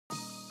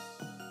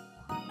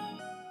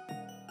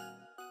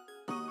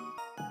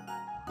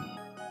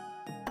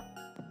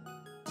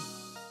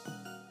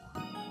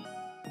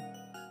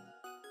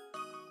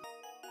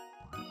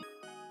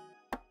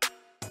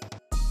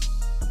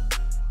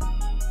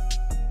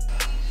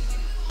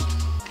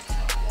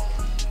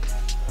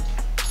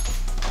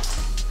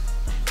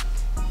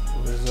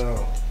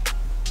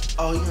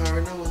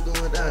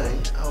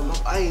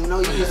didn't even know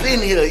you was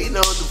in here. You know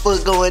what the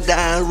fuck going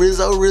down.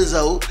 Rizzo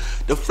Rizzo,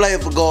 the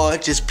flavor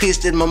guard just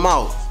pissed in my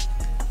mouth.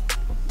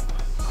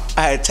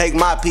 I had to take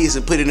my piece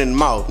and put it in the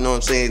mouth, you know what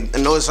I'm saying? I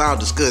know it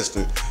sounds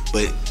disgusting,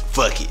 but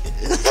fuck it.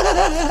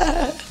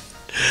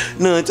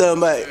 Know what I'm talking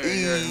about? Yeah,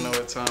 you already know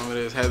what time it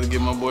is. Had to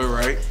get my boy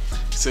right.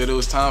 Said it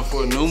was time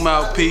for a new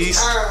mouthpiece.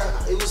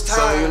 It was time.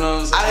 So, you know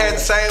what I'm saying? I had the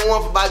same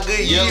one for about a good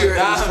year. It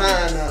was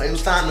time now. It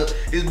was time to,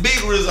 it's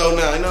Big Rizzo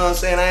now, you know what I'm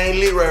saying? I ain't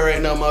Lil Ray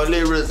no more.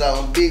 Lil Rizzo,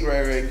 I'm Big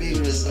Ray, Big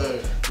Rizzo. You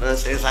know what I'm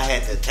saying? So I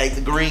had to take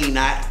the green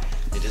out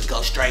and just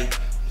go straight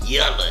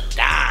yellow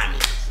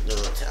diamonds. You know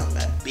what I'm talking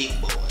about?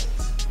 Big boys.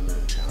 You know what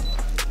I'm talking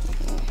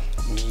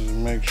about? Just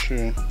make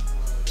sure.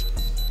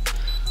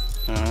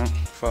 Alright,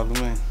 follow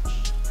me.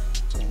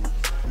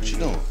 What you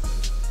doing?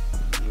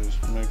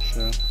 Just make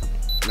sure.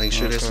 Make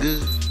sure that's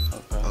good?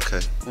 Okay.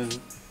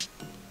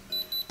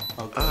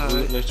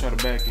 Okay, let's try the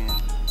back end.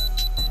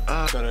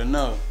 Try to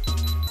know.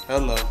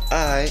 Hello.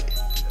 Alright.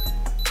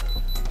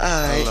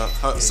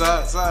 Alright.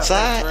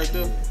 Side. Right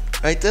there.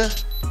 Right there?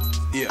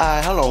 Yeah.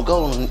 Alright, hold on.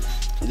 Go on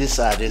this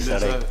side, this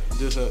side.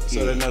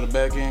 So that know the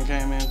back end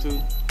came in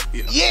too?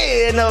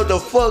 Yeah, no, the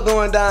fuck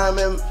going down,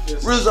 man.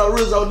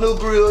 Rizzo, new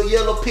grill,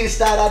 yellow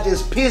pissed out. I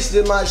just pissed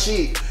in my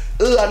shit.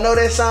 I know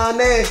that sound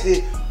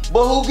nasty,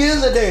 but who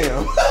gives a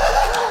damn?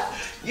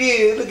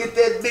 Yeah, look at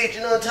that bitch,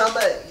 you know what I'm talking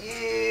about?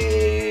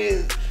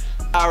 Yeah.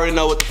 I already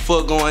know what the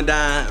fuck going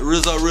down.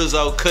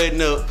 Rizzo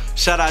cutting up.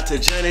 Shout out to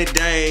Johnny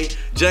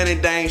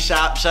Dang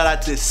Shop. Shout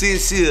out to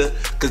Sincere,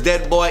 cause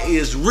that boy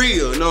is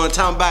real, you know what I'm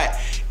talking about?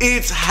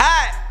 It's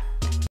hot.